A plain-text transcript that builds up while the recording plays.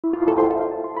Welcome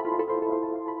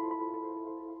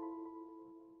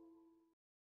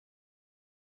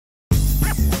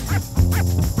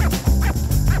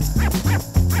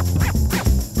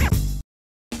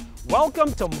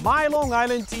to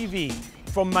MyLITV.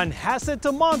 From Manhasset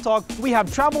to Montauk, we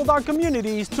have traveled our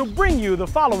communities to bring you the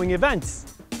following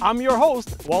events. I'm your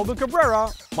host, Waldo Cabrera.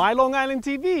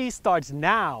 MyLITV starts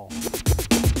now.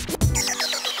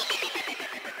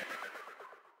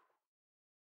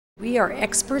 We are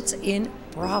experts in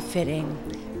bra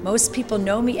fitting. Most people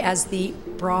know me as the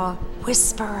Bra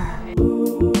Whisperer.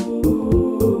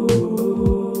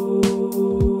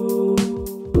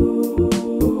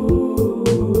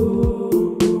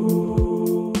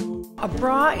 A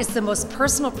bra is the most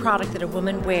personal product that a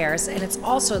woman wears, and it's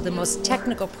also the most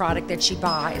technical product that she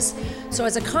buys. So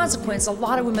as a consequence, a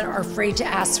lot of women are afraid to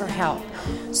ask for help.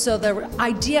 So the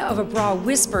idea of a bra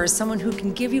whisperer is someone who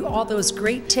can give you all those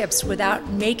great tips without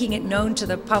making it known to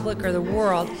the public or the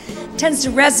world tends to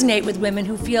resonate with women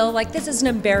who feel like this is an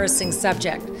embarrassing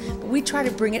subject. But we try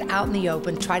to bring it out in the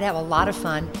open, try to have a lot of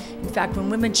fun. In fact, when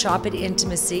women shop at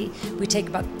Intimacy, we take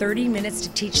about 30 minutes to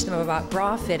teach them about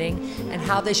bra fitting and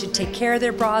how they should take care of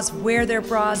their bras, wear their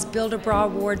bras, build a bra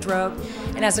wardrobe.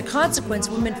 And as a consequence,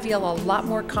 women feel a lot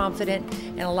more confident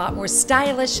and a lot more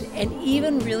stylish and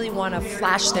even really want to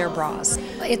flash their bras.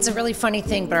 It's a really funny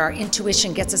thing, but our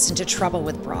intuition gets us into trouble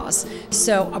with bras.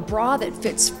 So a bra that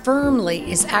fits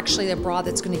firmly is actually the bra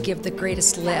that's going to give the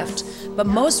greatest lift. But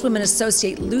most women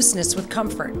associate looseness with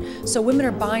comfort. So women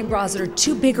are buying bras that are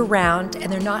too big around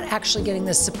and they're not actually getting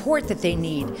the support that they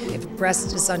need. If a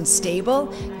breast is unstable,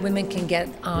 women can get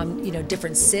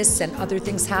different cysts and other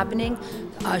things happening.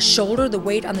 Shoulder, the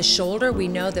weight on the shoulder, we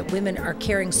know that women are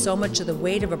carrying so much of the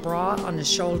weight of a bra on the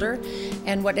shoulder,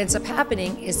 and what ends up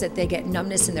happening is that they get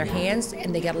numbness in their hands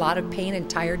and they get a lot of pain and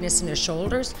tiredness in their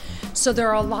shoulders. So there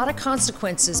are a lot of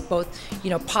consequences, both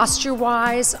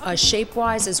posture-wise,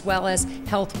 shape-wise, as well as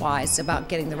health-wise, about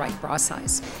getting the right bra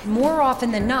size. More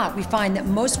often than not, we find that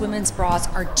most women's bras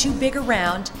are too big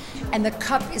around and the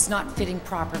cup is not fitting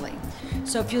properly.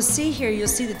 So if you'll see here, you'll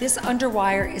see that this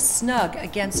underwire is snug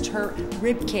against her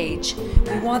rib cage.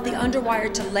 We want the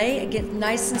underwire to lay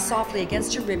nice and softly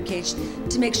against her rib cage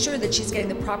to make sure that she's getting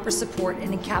the proper support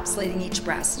and encapsulating each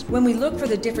breast. When we look for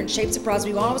the different shapes of bras,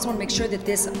 we always want to make sure that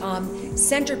this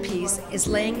centerpiece is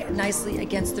laying nicely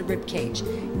against the rib cage.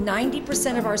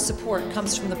 90% of our support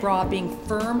comes from the bra being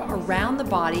firm around the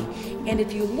body, and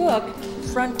if you look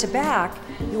front to back,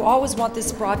 you always want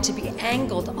this bra to be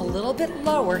angled a little bit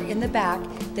lower in the back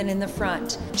than in the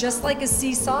front. Just like a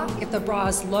seesaw, if the bra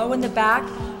is low in the back,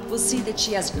 we'll see that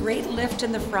she has great lift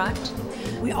in the front.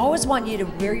 We always want you to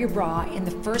wear your bra in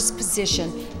the first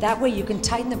position. That way you can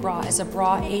tighten the bra as a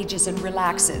bra ages and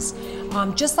relaxes.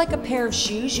 Just like a pair of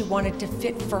shoes, you want it to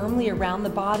fit firmly around the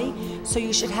body, so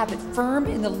you should have it firm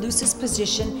in the loosest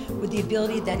position with the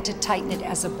ability then to tighten it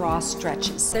as a bra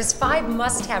stretches. There's 5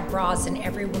 must-have bras in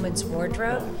every woman's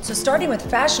wardrobe. So starting with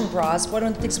fashion bras, one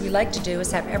of the things we like to do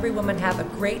is have every woman have a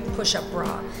great push-up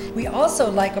bra. We also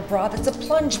like a bra that's a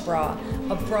plunge bra,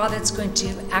 a bra that's going to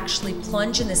actually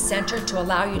plunge in the center to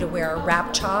allow you to wear a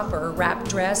wrap top or a wrap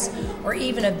dress or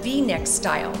even a V-neck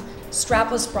style.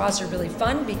 Strapless bras are really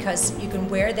fun because you can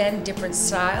wear them different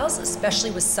styles,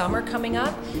 especially with summer coming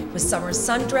up, with summer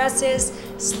sundresses,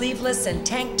 sleeveless and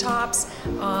tank tops,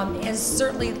 and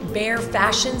certainly bare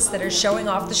fashions that are showing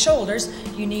off the shoulders.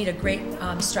 You need a great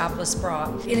strapless bra.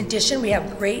 In addition, we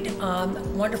have great,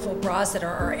 wonderful bras that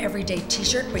are our everyday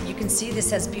t-shirt, but you can see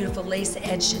this has beautiful lace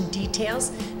edge and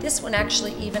details. This one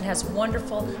actually even has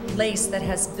wonderful lace that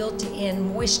has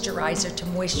built-in moisturizer to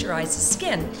moisturize the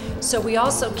skin. So we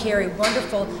also carry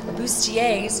wonderful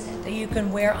bustiers that you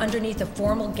can wear underneath a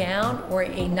formal gown or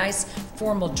a nice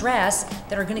formal dress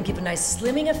that are going to give a nice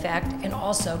slimming effect and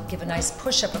also give a nice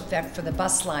push-up effect for the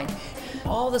bust line.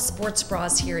 All the sports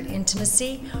bras here at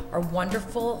Intimacy are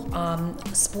wonderful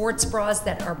sports bras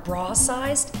that are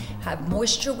bra-sized, have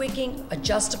moisture wicking,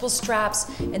 adjustable straps,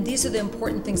 and these are the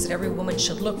important things that every woman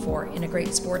should look for in a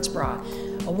great sports bra.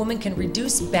 A woman can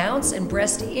reduce bounce and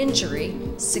breast injury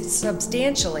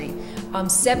substantially,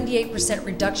 78%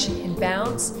 reduction in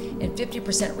bounce and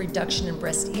 50% reduction in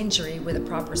breast injury with a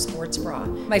proper sports bra.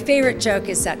 My favorite joke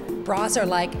is that bras are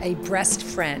like a breast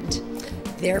friend.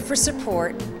 There for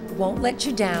support, won't let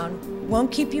you down,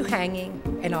 won't keep you hanging,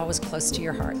 and always close to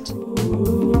your heart.